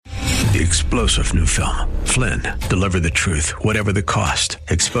the explosive new film, Flynn, Deliver the Truth, Whatever the Cost,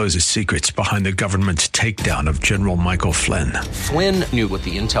 exposes secrets behind the government's takedown of General Michael Flynn. Flynn knew what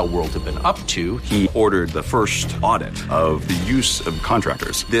the intel world had been up to. He ordered the first audit of the use of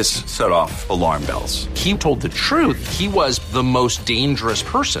contractors. This set off alarm bells. He told the truth. He was the most dangerous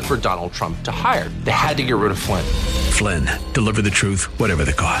person for Donald Trump to hire. They had to get rid of Flynn. Flynn, Deliver the Truth, Whatever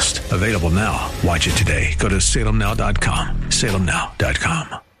the Cost. Available now. Watch it today. Go to salemnow.com.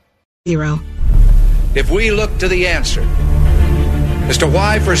 salemnow.com. Zero. If we look to the answer as to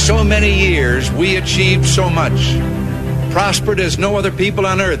why for so many years we achieved so much, prospered as no other people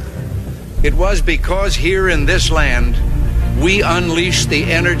on earth, it was because here in this land we unleashed the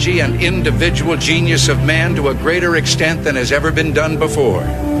energy and individual genius of man to a greater extent than has ever been done before.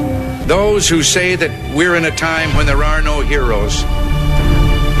 Those who say that we're in a time when there are no heroes,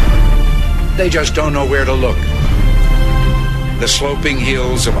 they just don't know where to look. The sloping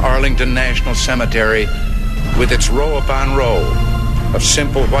hills of Arlington National Cemetery, with its row upon row of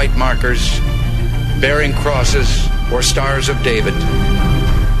simple white markers bearing crosses or stars of David,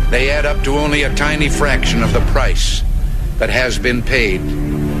 they add up to only a tiny fraction of the price that has been paid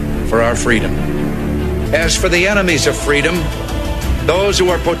for our freedom. As for the enemies of freedom, those who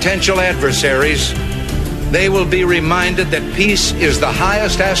are potential adversaries, they will be reminded that peace is the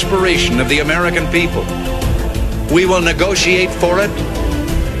highest aspiration of the American people. We will negotiate for it,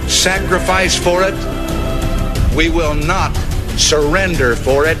 sacrifice for it. We will not surrender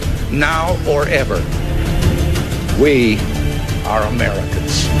for it now or ever. We are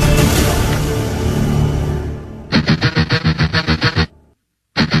Americans.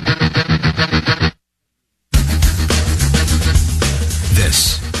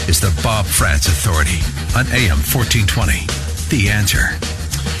 This is the Bob Frantz Authority on AM 1420. The Answer.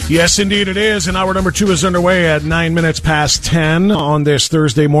 Yes, indeed it is. And hour number 2 is underway at 9 minutes past 10 on this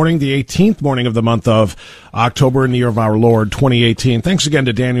Thursday morning, the 18th morning of the month of October in the year of our Lord, 2018. Thanks again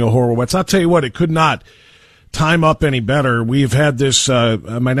to Daniel Horowitz. I'll tell you what, it could not time up any better. We've had this,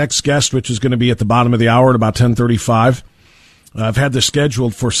 my next guest, which is going to be at the bottom of the hour at about 10:35. I've had this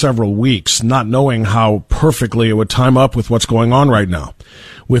scheduled for several weeks, not knowing how perfectly it would time up with what's going on right now.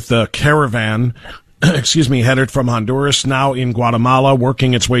 With the caravan, headed from Honduras, now in Guatemala,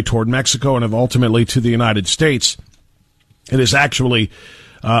 working its way toward Mexico and ultimately to the United States. It is actually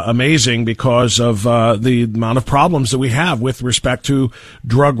amazing because of the amount of problems that we have with respect to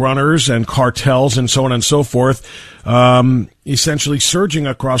drug runners and cartels and so on and so forth, essentially surging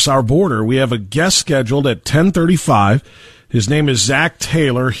across our border. We have a guest scheduled at 10:35. His name is Zach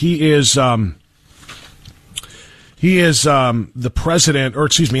Taylor. He is the president, or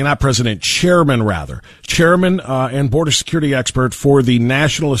excuse me, not president, chairman and border security expert for the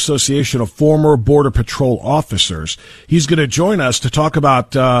National Association of Former Border Patrol Officers. He's going to join us to talk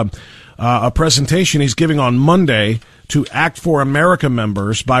about a presentation he's giving on Monday to Act for America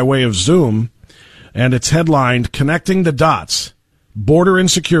members by way of Zoom, and it's headlined, Connecting the Dots, Border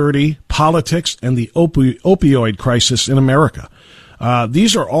Insecurity, Politics, and the Opioid Crisis in America.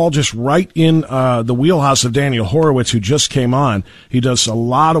 These are all just right in the wheelhouse of Daniel Horowitz, who just came on. He does a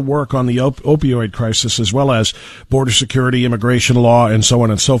lot of work on the opioid crisis as well as border security, immigration law, and so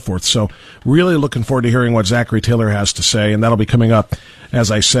on and so forth. So really looking forward to hearing what Zachary Taylor has to say, and that'll be coming up, as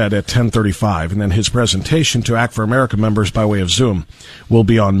I said, at 10:35. And then his presentation to Act for America members by way of Zoom will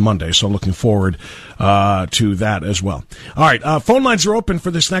be on Monday. So looking forward to that as well. All right, phone lines are open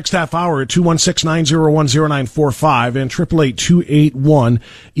for this next half hour at 216-901-0945 and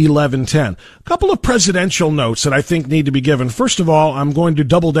 888-281-1110. A couple of presidential notes that I think need to be given. First of all, I'm going to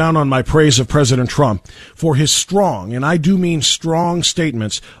double down on my praise of President Trump for his strong, and I do mean strong,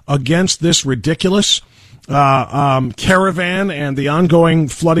 statements against this ridiculous caravan and the ongoing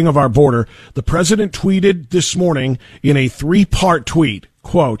flooding of our border. The president tweeted this morning in a 3-part tweet,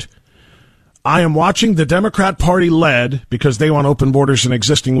 quote, I am watching the Democrat Party led, because they want open borders and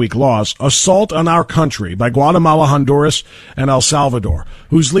existing weak laws, assault on our country by Guatemala, Honduras, and El Salvador,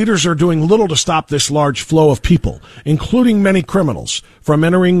 whose leaders are doing little to stop this large flow of people, including many criminals, from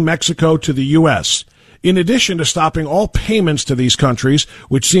entering Mexico to the U.S., in addition to stopping all payments to these countries,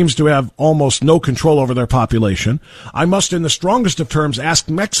 which seems to have almost no control over their population. I must, in the strongest of terms, ask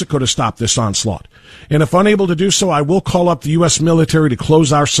Mexico to stop this onslaught. And if unable to do so, I will call up the U.S. military to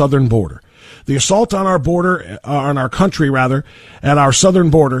close our southern border. The assault on our border, on our country rather, at our southern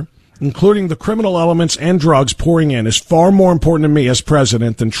border, including the criminal elements and drugs pouring in, is far more important to me as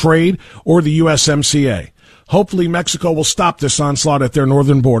president than trade or the USMCA. Hopefully Mexico will stop this onslaught at their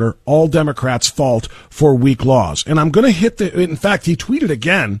northern border. All Democrats fault for weak laws. And I'm going to hit in fact, he tweeted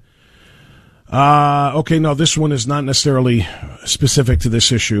again Okay, no, this one is not necessarily specific to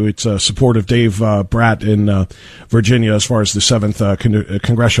this issue. It's support of Dave Bratt in Virginia as far as the 7th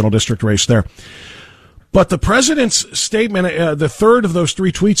congressional district race there. But the president's statement, the third of those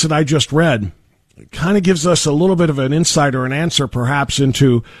three tweets that I just read, kind of gives us a little bit of an insight or an answer perhaps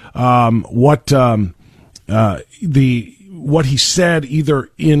into what he said, either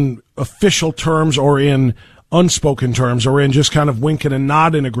in official terms or in unspoken terms, or in just kind of wink and a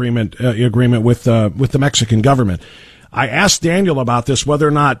nod in agreement with the Mexican government. I asked Daniel about this, whether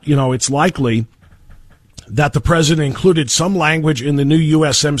or not, it's likely that the president included some language in the new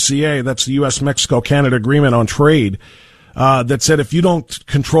USMCA, that's the U.S.-Mexico-Canada Agreement on Trade, that said if you don't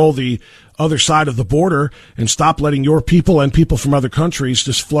control the other side of the border and stop letting your people and people from other countries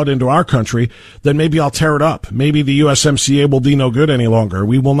just flood into our country, then maybe I'll tear it up. Maybe the USMCA will be no good any longer.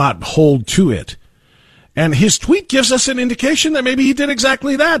 We will not hold to it. And his tweet gives us an indication that maybe he did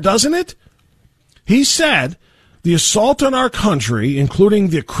exactly that, doesn't it? He said, the assault on our country, including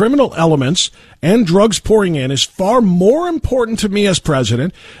the criminal elements and drugs pouring in, is far more important to me as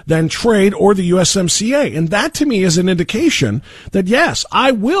president than trade or the USMCA. And that to me is an indication that, yes,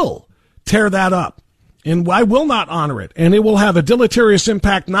 I will tear that up and I will not honor it. And it will have a deleterious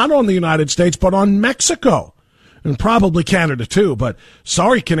impact not on the United States, but on Mexico and probably Canada too. But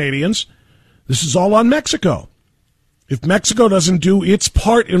sorry, Canadians, this is all on Mexico. If Mexico doesn't do its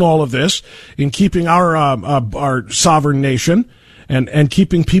part in all of this, in keeping our sovereign nation and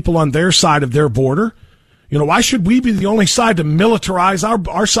keeping people on their side of their border, why should we be the only side to militarize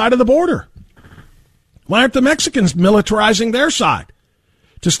our side of the border? Why aren't the Mexicans militarizing their side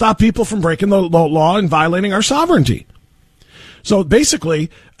to stop people from breaking the law and violating our sovereignty? So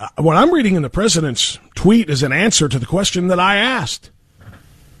basically, what I'm reading in the president's tweet is an answer to the question that I asked,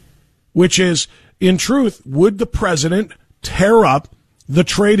 which is, in truth, would the president tear up the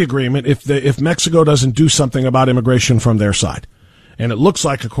trade agreement if Mexico doesn't do something about immigration from their side? And it looks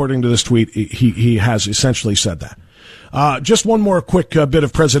like, according to this tweet, he has essentially said that. Just one more quick bit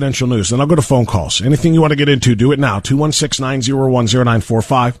of presidential news, then I'll go to phone calls. Anything you want to get into, do it now.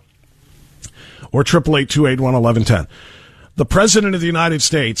 216-901-0945 or 888-281-1110. The president of the United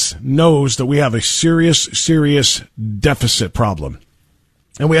States knows that we have a serious deficit problem.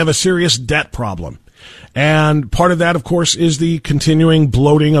 And we have a serious debt problem. And part of that, of course, is the continuing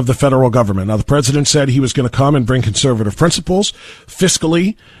bloating of the federal government. Now, the president said he was going to come and bring conservative principles,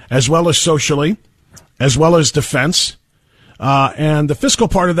 fiscally, as well as socially, as well as defense. And the fiscal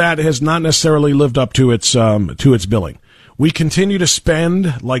part of that has not necessarily lived up to its billing. We continue to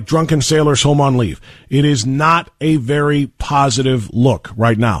spend like drunken sailors home on leave. It is not a very positive look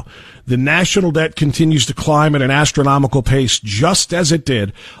right now. The national debt continues to climb at an astronomical pace, just as it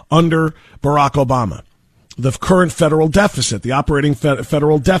did under Barack Obama. The current federal deficit, the operating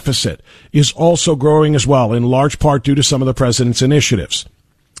federal deficit, is also growing as well, in large part due to some of the president's initiatives,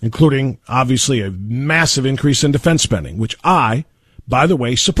 including, obviously, a massive increase in defense spending, which I, by the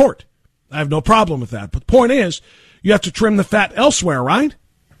way, support. I have no problem with that. But the point is, you have to trim the fat elsewhere, right?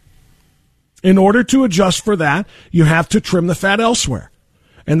 In order to adjust for that, you have to trim the fat elsewhere.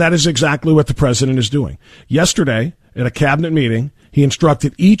 And that is exactly what the president is doing. Yesterday, at a cabinet meeting, he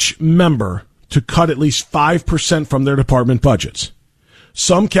instructed each member to cut at least 5% from their department budgets.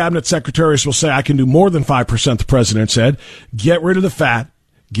 Some cabinet secretaries will say, I can do more than 5%, the president said. Get rid of the fat,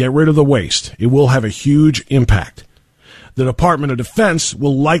 get rid of the waste. It will have a huge impact. The Department of Defense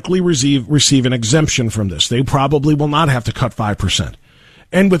will likely receive an exemption from this. They probably will not have to cut 5%,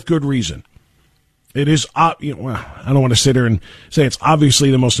 and with good reason. It is, I don't want to sit here and say it's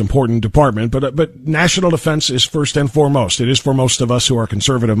obviously the most important department, but national defense is first and foremost. It is for most of us who are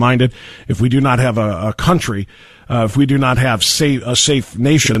conservative-minded. If we do not have a country, if we do not have a safe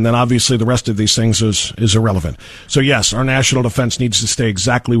nation, then obviously the rest of these things is irrelevant. So yes, our national defense needs to stay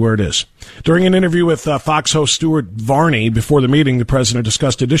exactly where it is. During an interview with Fox host Stuart Varney before the meeting, the president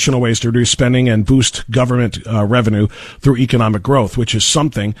discussed additional ways to reduce spending and boost government revenue through economic growth, which is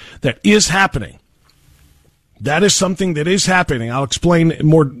something that is happening. That is something that is happening. I'll explain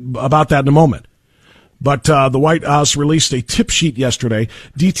more about that in a moment. But the White House released a tip sheet yesterday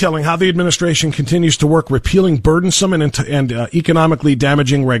detailing how the administration continues to work repealing burdensome and economically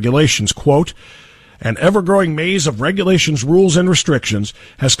damaging regulations. Quote, an ever-growing maze of regulations, rules, and restrictions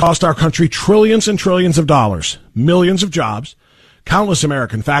has cost our country trillions and trillions of dollars, millions of jobs, countless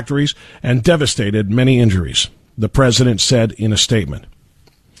American factories, and devastated many injuries, the president said in a statement.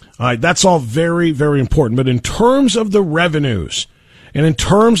 All right, that's all very, very important. But in terms of the revenues and in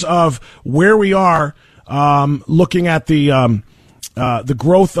terms of where we are looking at the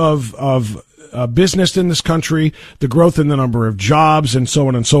growth of business in this country, the growth in the number of jobs, and so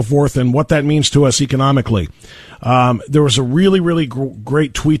on and so forth, and what that means to us economically. There was a really, really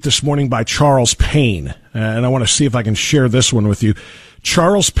great tweet this morning by Charles Payne, and I want to see if I can share this one with you.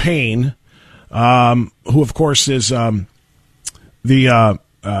 Charles Payne, who, of course, is the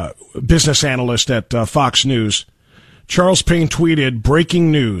business analyst at Fox News. Charles Payne tweeted,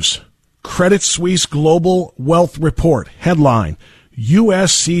 breaking news, Credit Suisse Global Wealth Report, headline,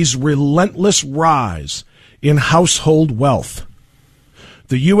 U.S. sees relentless rise in household wealth.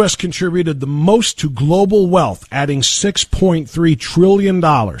 The U.S. contributed the most to global wealth, adding $6.3 trillion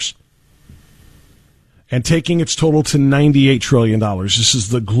and taking its total to $98 trillion. This is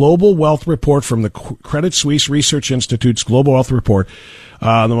the Global Wealth Report from the Credit Suisse Research Institute's Global Wealth Report,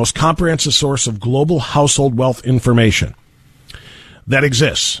 the most comprehensive source of global household wealth information that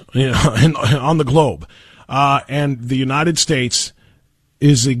exists on the globe. And the United States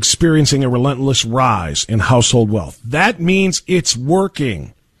is experiencing a relentless rise in household wealth. That means it's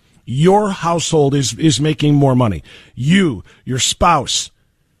working. Your household is making more money. You, your spouse,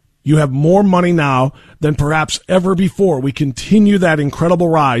 you have more money now than perhaps ever before. We continue that incredible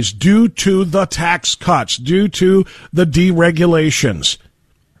rise due to the tax cuts, due to the deregulations.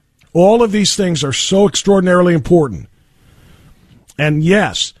 All of these things are so extraordinarily important. And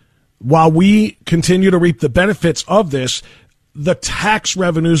yes, while we continue to reap the benefits of this, the tax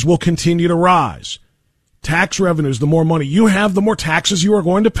revenues will continue to rise. Tax revenues, the more money you have, the more taxes you are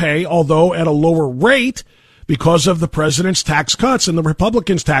going to pay, although at a lower rate because of the president's tax cuts and the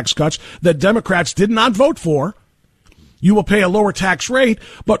Republicans' tax cuts that Democrats did not vote for. You will pay a lower tax rate,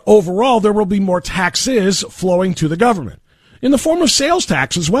 but overall there will be more taxes flowing to the government in the form of sales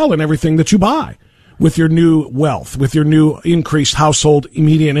tax as well and everything that you buy with your new wealth, with your new increased household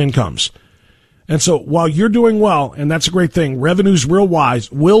median incomes. And so while you're doing well, and that's a great thing, revenues will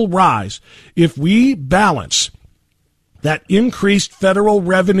rise if we balance that increased federal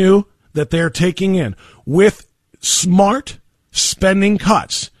revenue that they're taking in with smart spending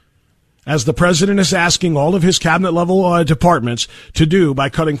cuts, as the president is asking all of his cabinet-level departments to do by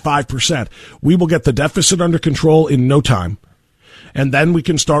cutting 5%. We will get the deficit under control in no time. And then we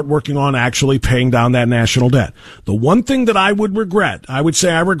can start working on actually paying down that national debt. The one thing that I would regret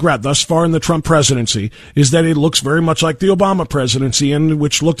thus far in the Trump presidency is that it looks very much like the Obama presidency, and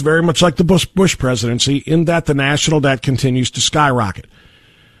which looked very much like the Bush presidency, in that the national debt continues to skyrocket.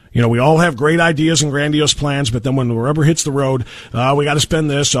 You know, we all have great ideas and grandiose plans, but then when the rubber hits the road, we got to spend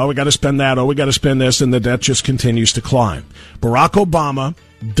this, we got to spend that, we got to spend this, and the debt just continues to climb. Barack Obama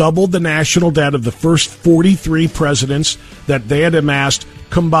doubled the national debt of the first 43 presidents that they had amassed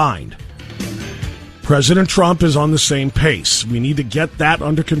combined. President Trump is on the same pace. We need to get that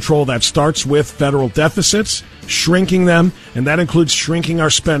under control. That starts with federal deficits, shrinking them, and that includes shrinking our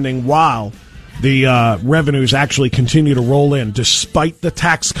spending while the revenues actually continue to roll in despite the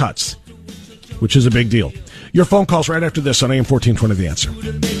tax cuts, which is a big deal. Your phone calls right after this on AM 1420 The Answer.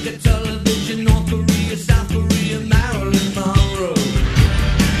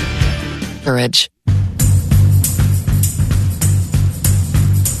 Courage.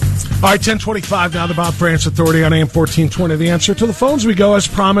 All right, 10:25 now, the Bob Frantz Authority on AM 1420 The Answer. To the phones we go as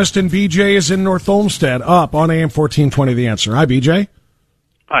promised, and BJ is in North Olmsted, up on AM 1420 The Answer. Hi, BJ.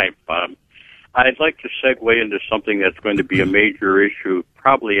 Hi, Bob. I'd like to segue into something that's going to be a major issue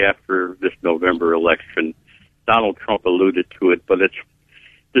probably after this November election. Donald Trump alluded to it, but it's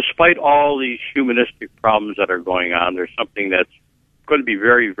despite all these humanistic problems that are going on, there's something that's going to be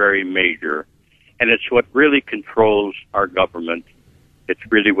very, very major, and it's what really controls our government. It's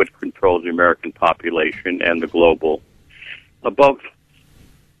really what controls the American population and the global. Above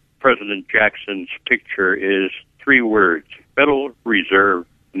President Jackson's picture is 3 words: Federal Reserve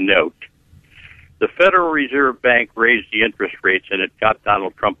Note. The Federal Reserve Bank raised the interest rates, and it got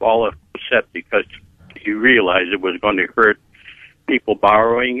Donald Trump all upset because he realized it was going to hurt people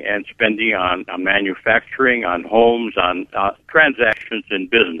borrowing and spending on manufacturing, on homes, on transactions in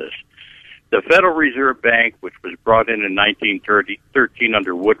business. The Federal Reserve Bank, which was brought in 1913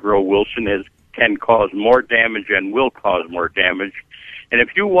 under Woodrow Wilson, can cause more damage and will cause more damage. And if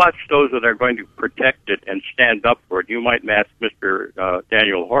you watch those that are going to protect it and stand up for it, you might ask Mr.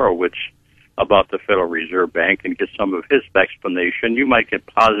 Daniel Horowitz about the Federal Reserve Bank and get some of his explanation. You might get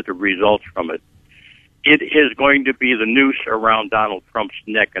positive results from it. It is going to be the noose around Donald Trump's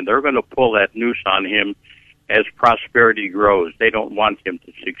neck, and they're going to pull that noose on him as prosperity grows. They don't want him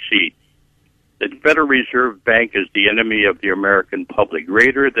to succeed. The Federal Reserve Bank is the enemy of the American public,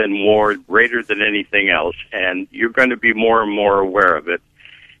 greater than war, greater than anything else, and you're going to be more and more aware of it.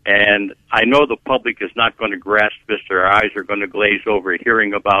 And I know the public is not going to grasp this. Their eyes are going to glaze over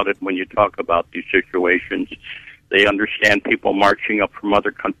hearing about it when you talk about these situations. They understand people marching up from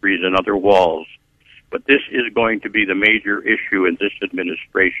other countries and other walls. But this is going to be the major issue in this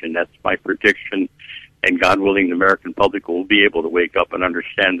administration. That's my prediction. And God willing, the American public will be able to wake up and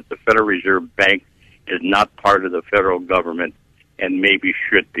understand that the Federal Reserve Bank is not part of the federal government and maybe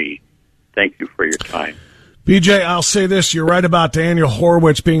should be. Thank you for your time. BJ, I'll say this. You're right about Daniel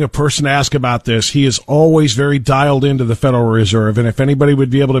Horowitz being a person to ask about this. He is always very dialed into the Federal Reserve, and if anybody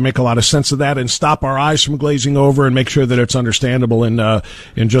would be able to make a lot of sense of that and stop our eyes from glazing over and make sure that it's understandable in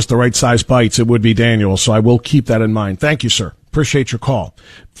just the right size bites, it would be Daniel. So I will keep that in mind. Thank you, sir. Appreciate your call.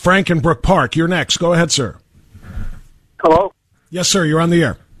 Frank in Brook Park, you're next. Go ahead, sir. Hello? Yes, sir. You're on the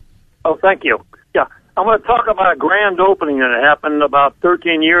air. Oh, thank you. Yeah, I'm going to talk about a grand opening that happened about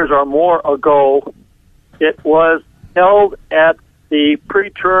 13 years or more ago. It was held at the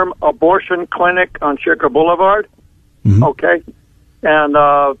preterm abortion clinic on Shaker Boulevard. Mm-hmm. Okay. And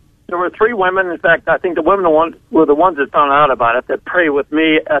there were 3 women. In fact, I think the women were the ones that found out about it that prayed with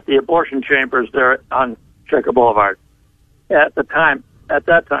me at the abortion chambers there on Shaker Boulevard at that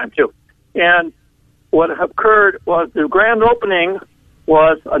time, too. And what occurred was the grand opening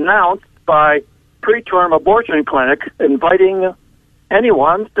was announced by preterm abortion clinic inviting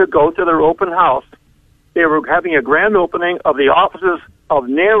anyone to go to their open house. They were having a grand opening of the offices of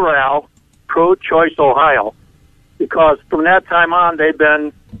NARAL Pro-Choice Ohio, because from that time on, they've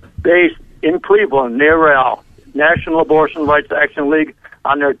been based in Cleveland, NARAL, National Abortion Rights Action League,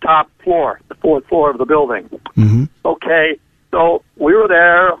 on their top floor, the 4th floor of the building. Mm-hmm. Okay, so we were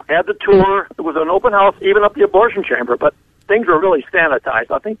there, had the tour. It was an open house, even up the abortion chamber, but things were really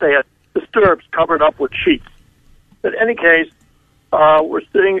sanitized. I think they had the stirrups covered up with sheets. But in any case,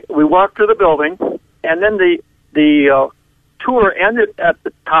 we walked through the building, and then the tour ended at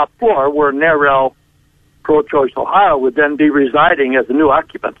the top floor where NARAL Pro-Choice Ohio would then be residing as the new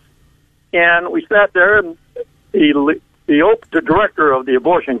occupants. And we sat there, and the director of the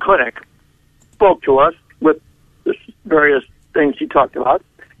abortion clinic spoke to us with the various things she talked about.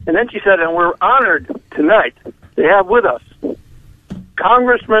 And then she said, and we're honored tonight to have with us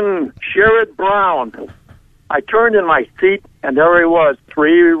Congressman Sherrod Brown. I turned in my seat, and there he was,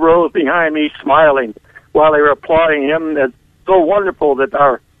 3 rows behind me, smiling while they were applauding him. It's so wonderful that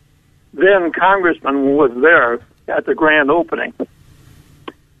our then congressman was there at the grand opening.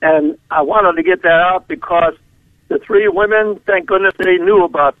 And I wanted to get that out because the 3 women, thank goodness they knew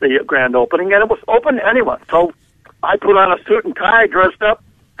about the grand opening, and it was open to anyone. So I put on a suit and tie, dressed up.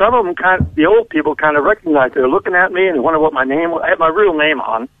 Some of them, the old people, kind of recognized. They were looking at me and wondered what my name was. I had my real name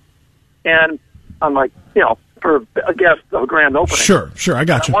on. And I'm like, for a guest of a grand opening. Sure, I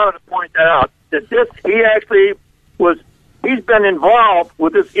got you. I wanted to point that out, that he actually he's been involved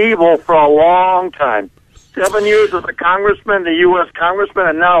with this evil for a long time. 7 years as a congressman, the U.S. congressman,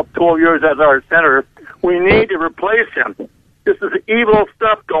 and now 12 years as our senator. We need to replace him. This is evil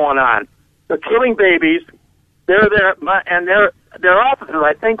stuff going on. They're killing babies. They're there, and their offices,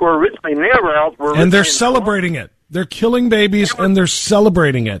 I think, were originally NARAL's. And they're celebrating it. They're killing babies, and they're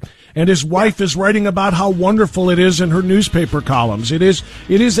celebrating it. And his wife is writing about how wonderful it is in her newspaper columns. It is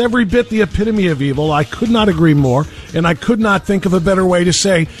every bit the epitome of evil. I could not agree more, and I could not think of a better way to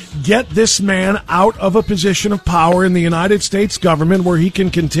say, get this man out of a position of power in the United States government where he can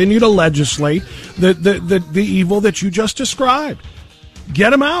continue to legislate the evil that you just described.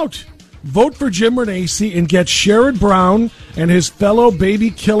 Get him out. Vote for Jim Renacci and get Sherrod Brown and his fellow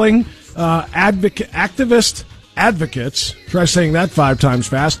baby-killing advocates, try saying that 5 times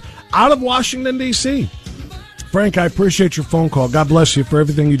fast, out of Washington, D.C. Frank, I appreciate your phone call. God bless you for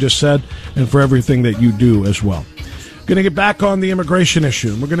everything you just said and for everything that you do as well. Going to get back on the immigration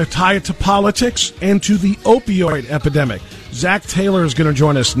issue. We're going to tie it to politics and to the opioid epidemic. Zach Taylor is going to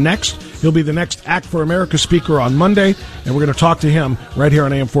join us next. He'll be the next Act for America speaker on Monday, and we're going to talk to him right here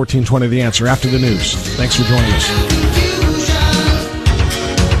on AM 1420 The Answer after the news. Thanks for joining us.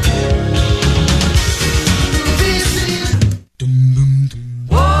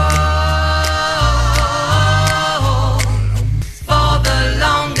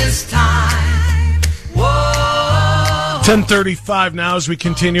 10:35 now as we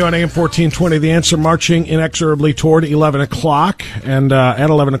continue on AM 1420. The Answer, marching inexorably toward 11 o'clock. And at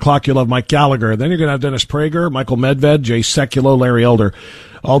 11 o'clock, you'll have Mike Gallagher. Then you're going to have Dennis Prager, Michael Medved, Jay Sekulow, Larry Elder,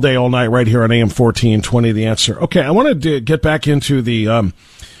 all day, all night, right here on AM 1420. The Answer. Okay, I wanted to get back into the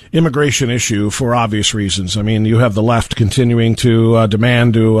immigration issue for obvious reasons. I mean, you have the left continuing to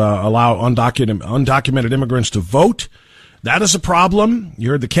demand to allow undocumented immigrants to vote. That is a problem. You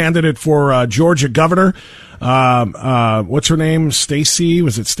heard the candidate for Georgia governor. What's her name? Stacey?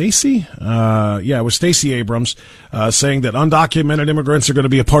 Was it Stacey? Yeah, it was Stacey Abrams, saying that undocumented immigrants are going to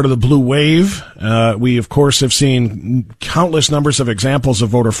be a part of the blue wave. We, of course, have seen countless numbers of examples of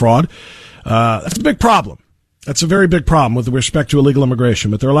voter fraud. That's a big problem. That's a very big problem with respect to illegal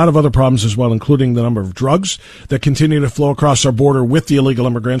immigration. But there are a lot of other problems as well, including the number of drugs that continue to flow across our border with the illegal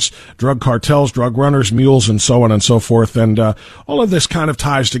immigrants, drug cartels, drug runners, mules, and so on and so forth. And all of this kind of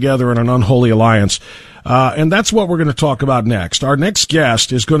ties together in an unholy alliance. And that's what we're going to talk about next. Our next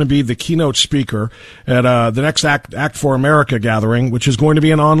guest is going to be the keynote speaker at the next Act for America gathering, which is going to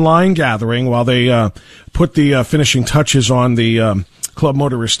be an online gathering while they put the finishing touches on the Club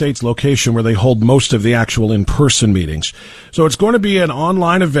Motor Estates location where they hold most of the actual in-person meetings. So it's going to be an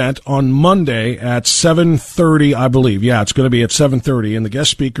online event on Monday at 7:30, I believe. Yeah, it's going to be at 7:30, and the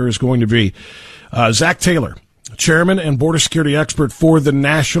guest speaker is going to be Zach Taylor, chairman and border security expert for the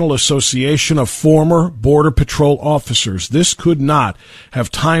National Association of Former Border Patrol Officers. This could not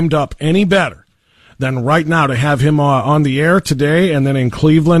have timed up any better than right now to have him on the air today and then in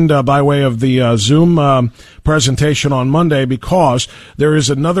Cleveland by way of the Zoom presentation on Monday, because there is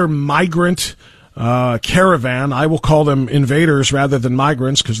another migrant caravan. I will call them invaders rather than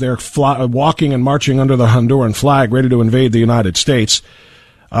migrants, because they're walking and marching under the Honduran flag, ready to invade the United States.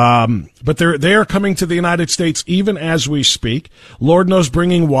 But they are coming to the United States even as we speak. Lord knows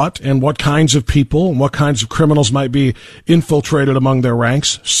bringing what and what kinds of people and what kinds of criminals might be infiltrated among their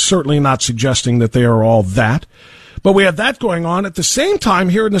ranks. Certainly not suggesting that they are all that. But we have that going on. At the same time,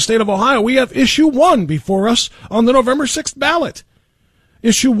 here in the state of Ohio, we have issue 1 before us on the November 6th ballot.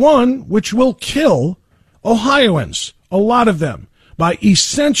 Issue 1, which will kill Ohioans, a lot of them, by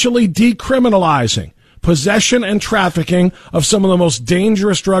essentially decriminalizing possession and trafficking of some of the most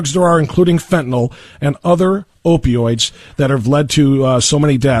dangerous drugs there are, including fentanyl and other opioids that have led to so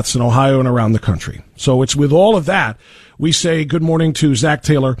many deaths in Ohio and around the country. So it's with all of that, we say good morning to Zach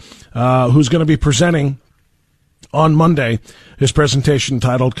Taylor, who's going to be presenting on Monday his presentation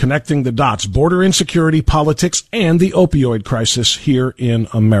titled Connecting the Dots, Border Insecurity, Politics, and the Opioid Crisis Here in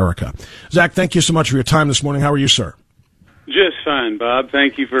America. Zach, thank you so much for your time this morning. How are you, sir? Just fine, Bob.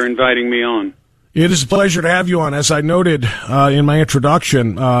 Thank you for inviting me on. It is a pleasure to have you on. As I noted in my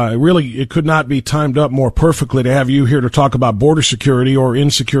introduction, really it could not be timed up more perfectly to have you here to talk about border security, or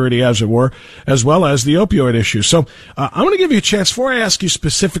insecurity as it were, as well as the opioid issue. So I'm going to give you a chance, before I ask you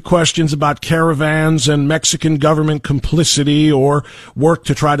specific questions about caravans and Mexican government complicity or work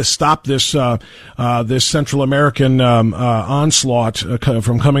to try to stop this this Central American onslaught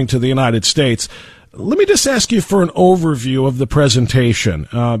from coming to the United States. Let me just ask you for an overview of the presentation,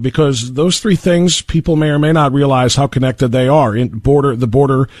 because those three things, people may or may not realize how connected they are: in the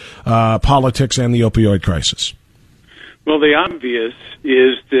border politics and the opioid crisis. Well, the obvious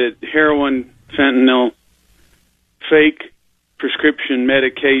is that heroin, fentanyl, fake prescription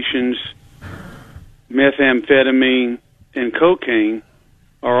medications, methamphetamine, and cocaine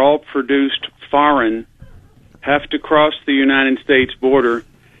are all produced foreign, have to cross the United States border,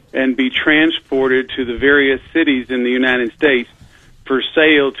 and be transported to the various cities in the United States for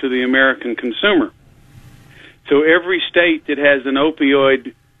sale to the American consumer. So every state that has an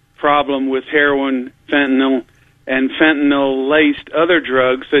opioid problem with heroin, fentanyl, and fentanyl-laced other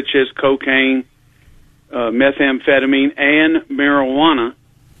drugs such as cocaine, methamphetamine, and marijuana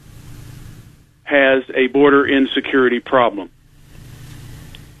has a border insecurity problem.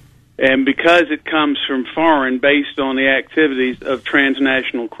 And because it comes from foreign, based on the activities of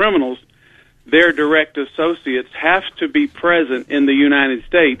transnational criminals, their direct associates have to be present in the United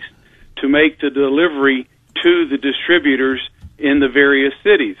States to make the delivery to the distributors in the various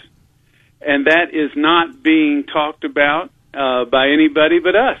cities. And that is not being talked about by anybody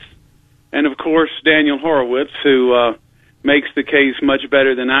but us. And, of course, Daniel Horowitz, who makes the case much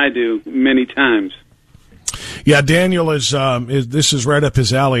better than I do many times. Yeah, Daniel this is right up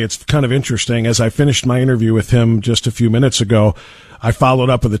his alley. It's kind of interesting. As I finished my interview with him just a few minutes ago, I followed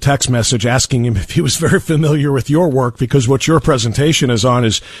up with a text message asking him if he was very familiar with your work, because what your presentation is on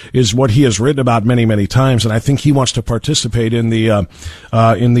is what he has written about many, many times, and I think he wants to participate in the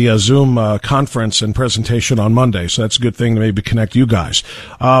Zoom conference and presentation on Monday. So that's a good thing to maybe connect you guys.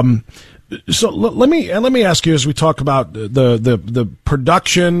 So let me ask you, as we talk about the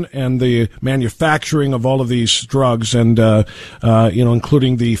production and the manufacturing of all of these drugs, and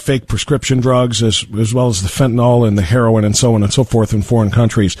including the fake prescription drugs as well as the fentanyl and the heroin and so on and so forth in foreign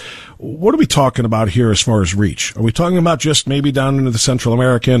countries. What are we talking about here as far as reach? Are we talking about just maybe down into the Central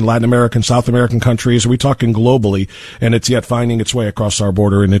American, Latin American, South American countries? Are we talking globally, and it's yet finding its way across our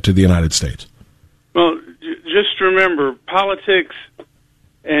border and into the United States? Well, just remember, politics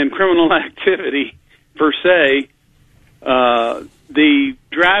and criminal activity, per se, the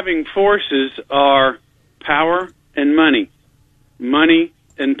driving forces are power and money. Money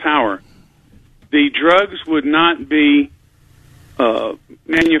and power. The drugs would not be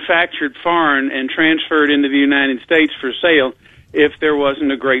manufactured foreign and transferred into the United States for sale if there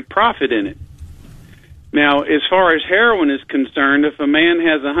wasn't a great profit in it. Now, as far as heroin is concerned, if a man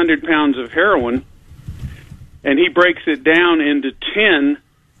has 100 pounds of heroin and he breaks it down into 10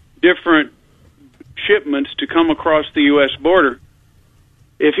 different shipments to come across the U.S. border,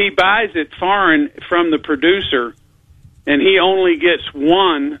 if he buys it foreign from the producer and he only gets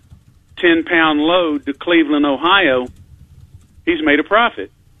one 10-pound load to Cleveland, Ohio, he's made a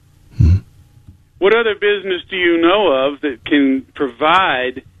profit. What other business do you know of that can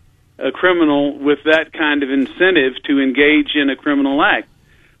provide a criminal with that kind of incentive to engage in a criminal act,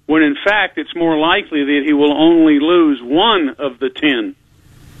 when in fact it's more likely that he will only lose one of the 10?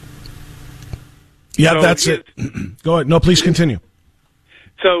 Yeah, so that's it. Go ahead. No, please continue.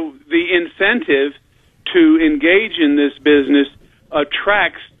 So the incentive to engage in this business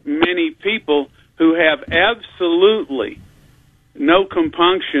attracts many people who have absolutely no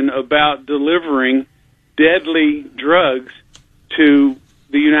compunction about delivering deadly drugs to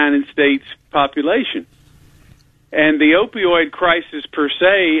the United States population. And the opioid crisis per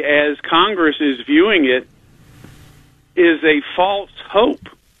se, as Congress is viewing it, is a false hope,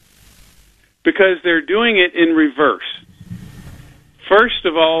 because they're doing it in reverse. First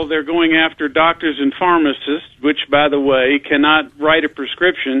of all, they're going after doctors and pharmacists, which, by the way, cannot write a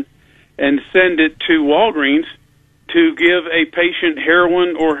prescription and send it to Walgreens to give a patient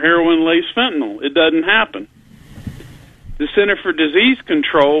heroin or heroin-laced fentanyl. It doesn't happen. The Center for Disease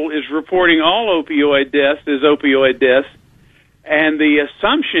Control is reporting all opioid deaths as opioid deaths, and the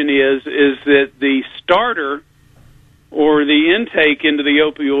assumption is that the starter or the intake into the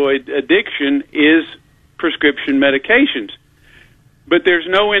opioid addiction is prescription medications. But there's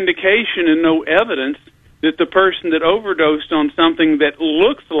no indication and no evidence that the person that overdosed on something that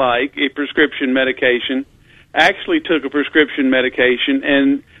looks like a prescription medication actually took a prescription medication,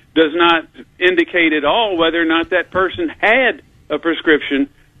 and does not indicate at all whether or not that person had a prescription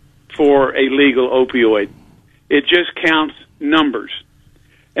for a legal opioid. It just counts numbers.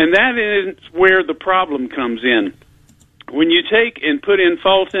 And that is where the problem comes in. When you take and put in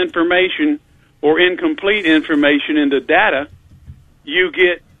false information or incomplete information into data, you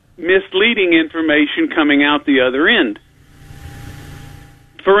get misleading information coming out the other end.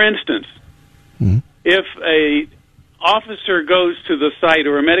 For instance, if a officer goes to the site,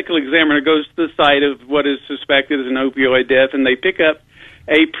 or a medical examiner goes to the site of what is suspected as an opioid death, and they pick up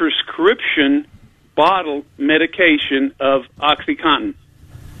a prescription bottle medication of OxyContin.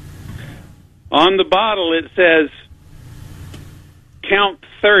 On the bottle it says, count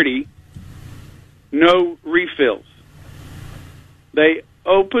 30, no refills. They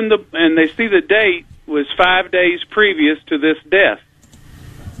open and they see the date was 5 days previous to this death.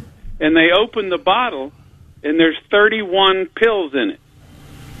 And they open the bottle, and there's 31 pills in it.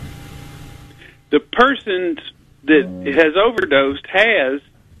 The person that has overdosed has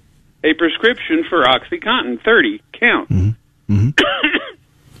a prescription for OxyContin, 30, count.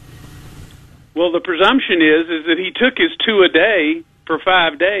 Well, the presumption is that he took his 2 a day for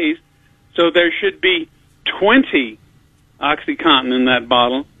 5 days, so there should be 20 OxyContin in that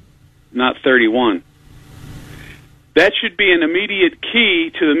bottle, not 31. That should be an immediate key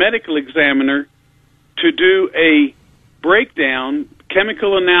to the medical examiner to do a breakdown,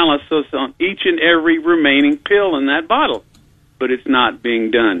 chemical analysis on each and every remaining pill in that bottle. But it's not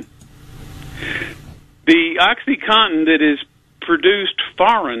being done. The OxyContin that is produced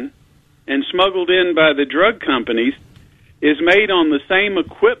foreign and smuggled in by the drug companies is made on the same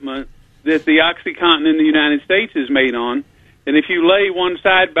equipment that the OxyContin in the United States is made on. And if you lay one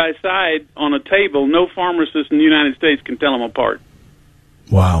side by side on a table, no pharmacist in the United States can tell them apart.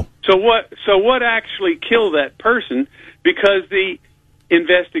 Wow. So what actually killed that person? Because the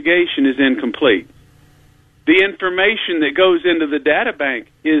investigation is incomplete. The information that goes into the data bank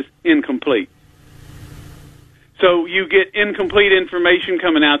is incomplete. So you get incomplete information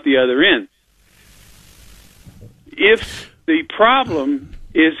coming out the other end. If the problem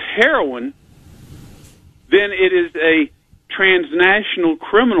is heroin, then it is a transnational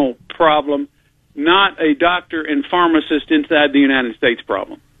criminal problem, not a doctor and pharmacist inside the United States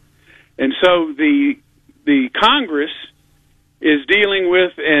problem. And so the Congress is dealing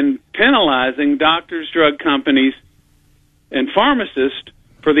with and penalizing doctors, drug companies, and pharmacists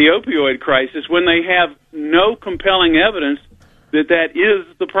for the opioid crisis when they have no compelling evidence that that is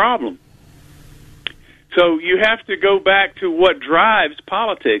the problem. So you have to go back to what drives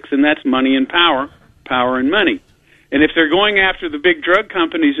politics, and that's money and power, power and money. And if they're going after the big drug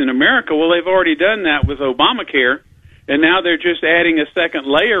companies in America, well, they've already done that with Obamacare, and now they're just adding a second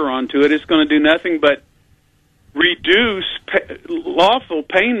layer onto it. It's going to do nothing but reduce lawful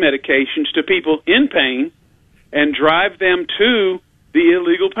pain medications to people in pain and drive them to the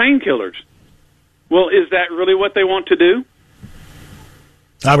illegal painkillers. Well, is that really what they want to do?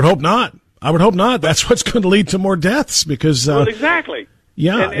 I would hope not. That's what's going to lead to more deaths because... well, exactly.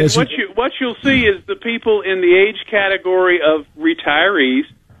 Yeah. And what you'll see is the people in the age category of retirees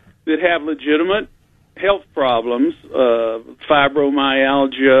that have legitimate health problems,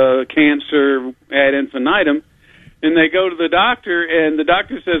 fibromyalgia, cancer ad infinitum, and they go to the doctor, and the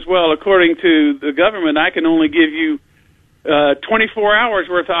doctor says, well, according to the government, I can only give you 24 hours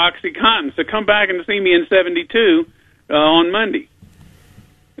worth of OxyContin, so come back and see me in 72 on Monday.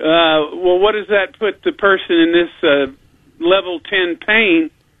 Well, what does that put the person in this level 10 pain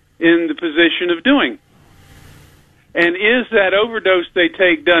in the position of doing? And is that overdose they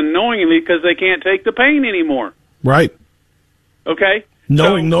take done knowingly because they can't take the pain anymore? Right. Okay.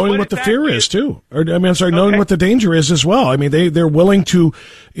 Knowing what the fear is too, knowing what the danger is as well. I mean, they're willing to.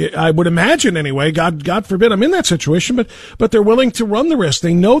 I would imagine anyway. God forbid I'm in that situation, but they're willing to run the risk.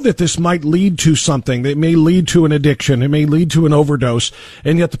 They know that this might lead to something. It may lead to an addiction. It may lead to an overdose,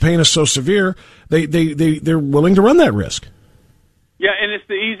 and yet the pain is so severe. They're willing to run that risk. Yeah, and it's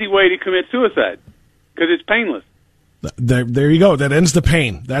the easy way to commit suicide because it's painless. There you go. That ends the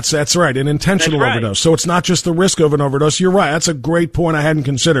pain. That's right. An intentional overdose. So it's not just the risk of an overdose. You're right. That's a great point I hadn't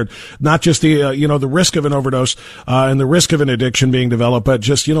considered. Not just the the risk of an overdose and the risk of an addiction being developed, but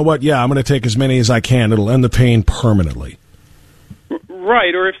just what? Yeah, I'm going to take as many as I can. It'll end the pain permanently.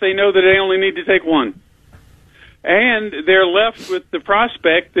 Right. Or if they know that they only need to take one, and they're left with the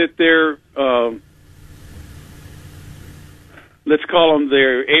prospect that they're let's call them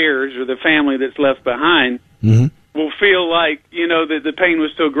their heirs or the family that's left behind. Mm-hmm. Will feel like, that the pain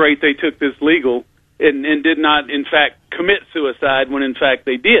was so great they took this legal and did not, in fact, commit suicide when, in fact,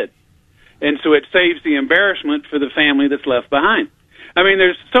 they did. And so it saves the embarrassment for the family that's left behind. I mean,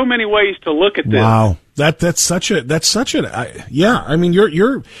 there's so many ways to look at this. Wow. That's such a yeah. I mean,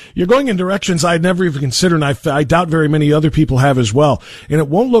 you're going in directions I'd never even considered, and I doubt very many other people have as well. And it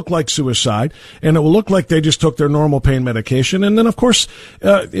won't look like suicide, and it will look like they just took their normal pain medication. And then, of course,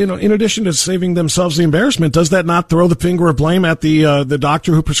 in addition to saving themselves the embarrassment, does that not throw the finger of blame at the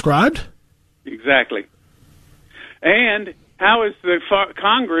doctor who prescribed? Exactly. And how is the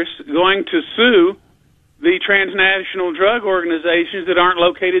Congress going to sue the transnational drug organizations that aren't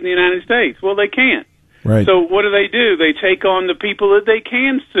located in the United States? Well, they can't. Right. So what do? They take on the people that they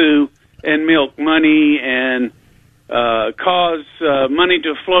can sue and milk money and cause money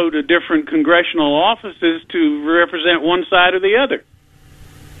to flow to different congressional offices to represent one side or the other.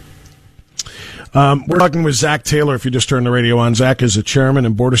 We're talking with Zach Taylor, if you just turned the radio on. Zach is a chairman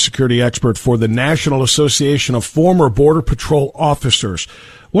and border security expert for the National Association of Former Border Patrol Officers.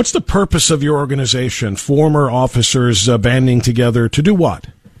 What's the purpose of your organization, former officers banding together to do what?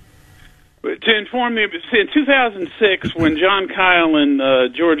 To inform you, in 2006, when John Kyle and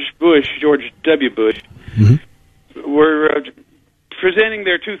George W. Bush, mm-hmm. were presenting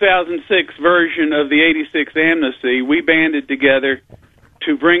their 2006 version of the 86th amnesty, we banded together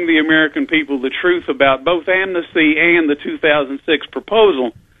to bring the American people the truth about both amnesty and the 2006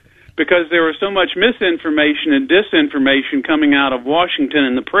 proposal, because there was so much misinformation and disinformation coming out of Washington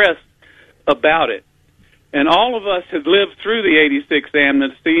and the press about it. And all of us had lived through the 86th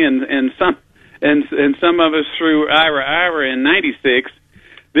amnesty and some of us through IRA in 96,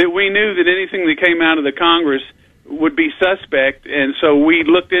 that we knew that anything that came out of the Congress would be suspect, and so we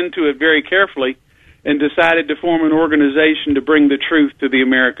looked into it very carefully and decided to form an organization to bring the truth to the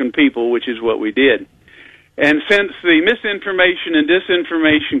American people, which is what we did. And since the misinformation and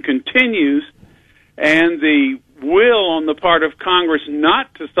disinformation continues, and the will on the part of Congress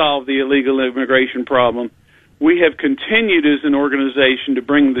not to solve the illegal immigration problem, we have continued as an organization to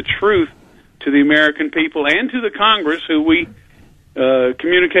bring the truth to the American people and to the Congress, who we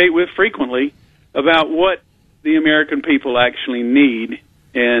communicate with frequently, about what the American people actually need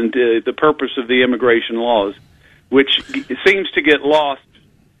and the purpose of the immigration laws, which seems to get lost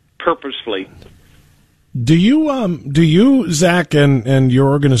purposefully. Do you, Zach, and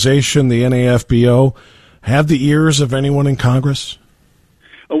your organization, the NAFBO, have the ears of anyone in Congress?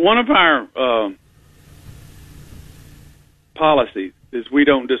 One of our policies is we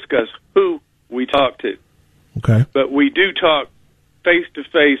don't discuss who we talk to. Okay. But we do talk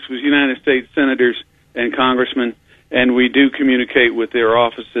face-to-face with United States senators and congressmen and we do communicate with their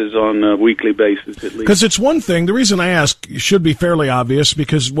offices on a weekly basis at least. Because it's one thing. The reason I ask should be fairly obvious,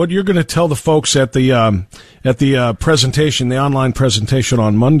 because what you're going to tell the folks at the presentation, the online presentation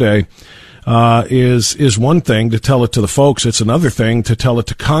on Monday, is one thing to tell it to the folks. It's another thing to tell it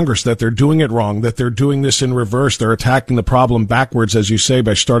to Congress that they're doing it wrong, that they're doing this in reverse. They're attacking the problem backwards, as you say,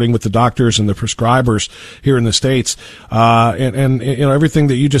 by starting with the doctors and the prescribers here in the States. And you know, everything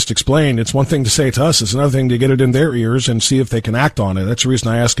that you just explained, it's one thing to say it to us. It's another thing to get it in their ears and see if they can act on it. That's the reason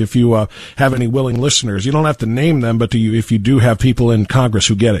I ask if you have any willing listeners. You don't have to name them, but if you do have people in Congress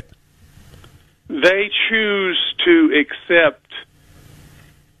who get it? They choose to accept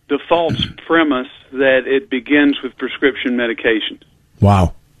the false premise that it begins with prescription medications.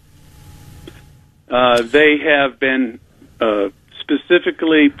 Wow. They have been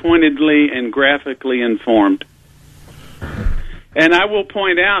specifically, pointedly, and graphically informed. And I will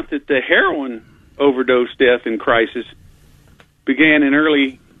point out that the heroin overdose death in crisis began in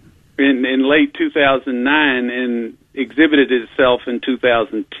late 2009 and exhibited itself in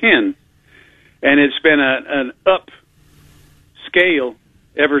 2010. And it's been an up scale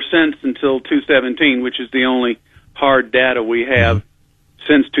ever since until 2017, which is the only hard data we have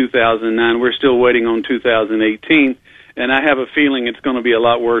since 2009. We're still waiting on 2018, and I have a feeling it's going to be a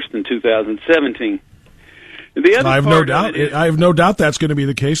lot worse than 2017. I have no doubt that's going to be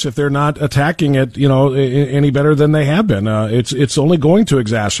the case if they're not attacking it, any better than they have been. It's only going to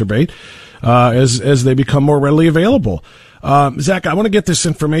exacerbate as they become more readily available. Zach, I want to get this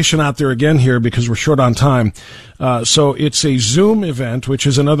information out there again here because we're short on time. So it's a Zoom event, which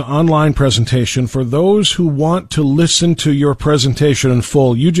is another online presentation. For those who want to listen to your presentation in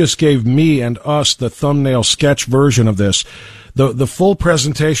full, you just gave me and us the thumbnail sketch version of this. The full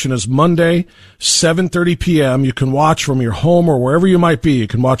presentation is Monday, 7:30 p.m. You can watch from your home or wherever you might be. You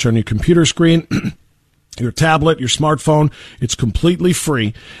can watch on your computer screen, your tablet, your smartphone. It's completely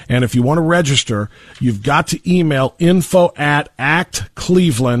free. And if you want to register, you've got to email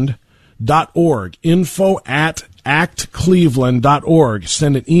info@actcleveland.org. info@actcleveland.org.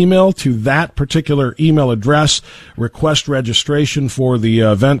 Send an email to that particular email address. Request registration for the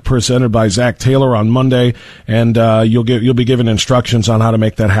event presented by Zach Taylor on Monday, and you'll be given instructions on how to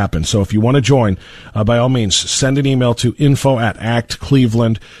make that happen. So if you want to join, by all means, send an email to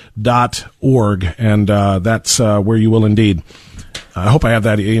info@actcleveland.org, and that's where you will indeed. I hope I have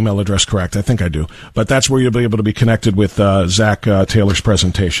that email address correct. I think I do. But that's where you'll be able to be connected with Zach Taylor's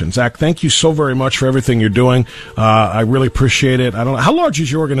presentation. Zach, thank you so very much for everything you're doing. I really appreciate it. I don't know. How large is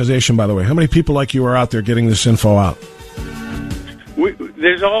your organization, by the way? How many people like you are out there getting this info out?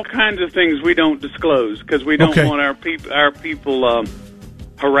 There's all kinds of things we don't disclose because we don't want our people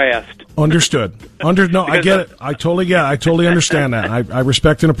harassed. Understood. No, I get it. I totally get it. I totally understand that. I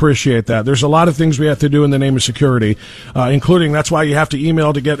respect and appreciate that. There's a lot of things we have to do in the name of security, including that's why you have to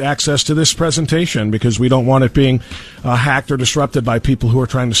email to get access to this presentation, because we don't want it being hacked or disrupted by people who are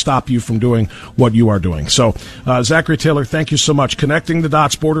trying to stop you from doing what you are doing. So, Zachary Taylor, thank you so much. Connecting the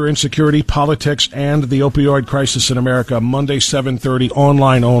Dots, Border Insecurity, Politics, and the Opioid Crisis in America, Monday, 7:30,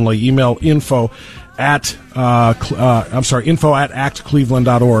 online only. Email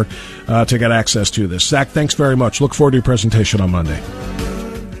info@actcleveland.org to get access to this. Zach, thanks very much. Look forward to your presentation on Monday.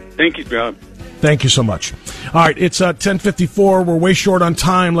 Thank you, John. Thank you so much. All right, it's 10:54. We're way short on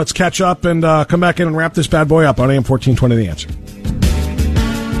time. Let's catch up and come back in and wrap this bad boy up on AM 1420 The Answer.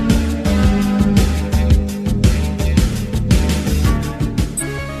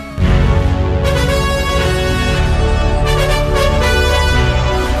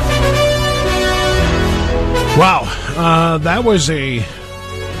 Wow, that was a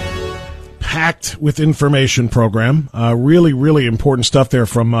packed with information program. Really, really important stuff there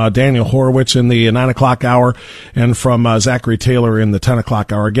from Daniel Horowitz in the 9 o'clock hour and from Zachary Taylor in the 10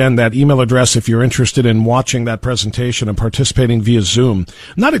 o'clock hour. Again, that email address if you're interested in watching that presentation and participating via Zoom.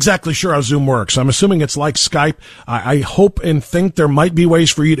 I'm not exactly sure how Zoom works. I'm assuming it's like Skype. I hope and think there might be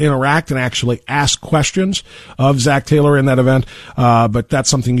ways for you to interact and actually ask questions of Zach Taylor in that event. But that's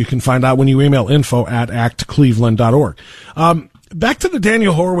something you can find out when you email info@actcleveland.org. Back to the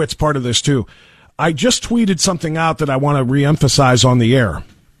Daniel Horowitz part of this, too. I just tweeted something out that I want to reemphasize on the air.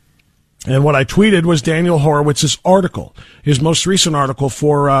 And what I tweeted was Daniel Horowitz's article, his most recent article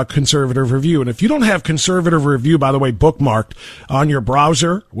for Conservative Review. And if you don't have Conservative Review, by the way, bookmarked on your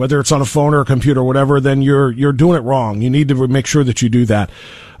browser, whether it's on a phone or a computer or whatever, then you're doing it wrong. You need to make sure that you do that,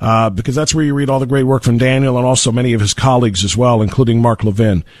 because that's where you read all the great work from Daniel and also many of his colleagues as well, including Mark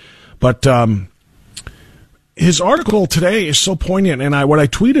Levin. But his article today is so poignant, and what I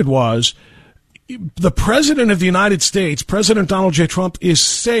tweeted was, the President of the United States, President Donald J. Trump, is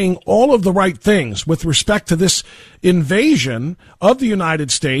saying all of the right things with respect to this invasion of the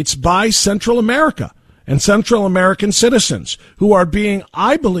United States by Central America and Central American citizens who are being,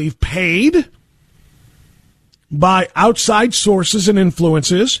 I believe, paid by outside sources and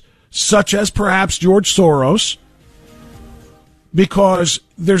influences, such as perhaps George Soros, because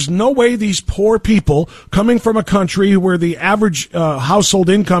there's no way these poor people coming from a country where the average household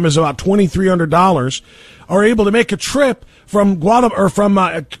income is about $2,300 are able to make a trip from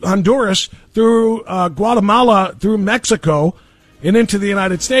Honduras through Guatemala, through Mexico, and into the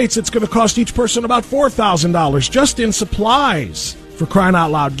United States. It's going to cost each person about $4,000 just in supplies, for crying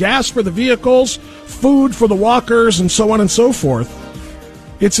out loud. Gas for the vehicles, food for the walkers, and so on and so forth.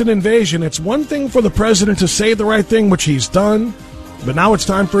 It's an invasion. It's one thing for the president to say the right thing, which he's done, but now it's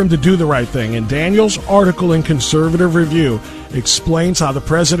time for him to do the right thing. And Daniel's article in Conservative Review explains how the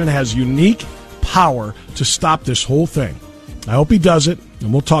president has unique power to stop this whole thing. I hope he does it,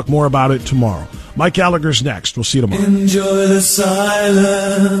 and we'll talk more about it tomorrow. Mike Gallagher's next. We'll see you tomorrow. Enjoy the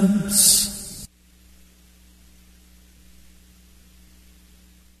silence.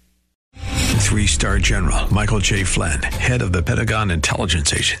 Three-star General Michael J. Flynn, head of the Pentagon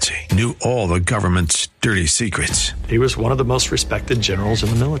Intelligence Agency, knew all the government's dirty secrets. He was one of the most respected generals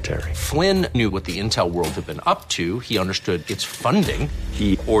in the military. Flynn knew what the intel world had been up to. He understood its funding.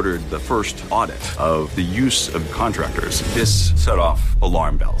 He ordered the first audit of the use of contractors. This set off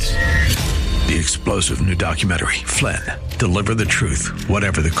alarm bells. The explosive new documentary, Flynn, Deliver the Truth,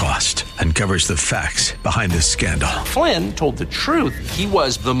 Whatever the Cost, uncovers the facts behind this scandal. Flynn told the truth. He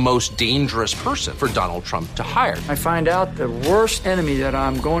was the most dangerous person for Donald Trump to hire. I find out the worst enemy that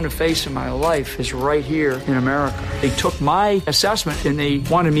I'm going to face in my life is right here in America. They took my assessment and they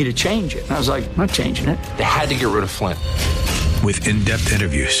wanted me to change it. And I was like, I'm not changing it. They had to get rid of Flynn. With in-depth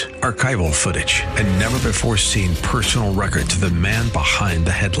interviews, archival footage, and never-before-seen personal records of the man behind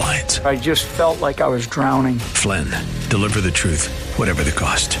the headlines. I just felt like I was drowning. Flynn, Deliver the Truth, Whatever the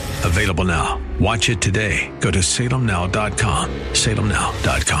Cost. Available now. Watch it today. Go to salemnow.com.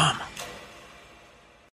 salemnow.com.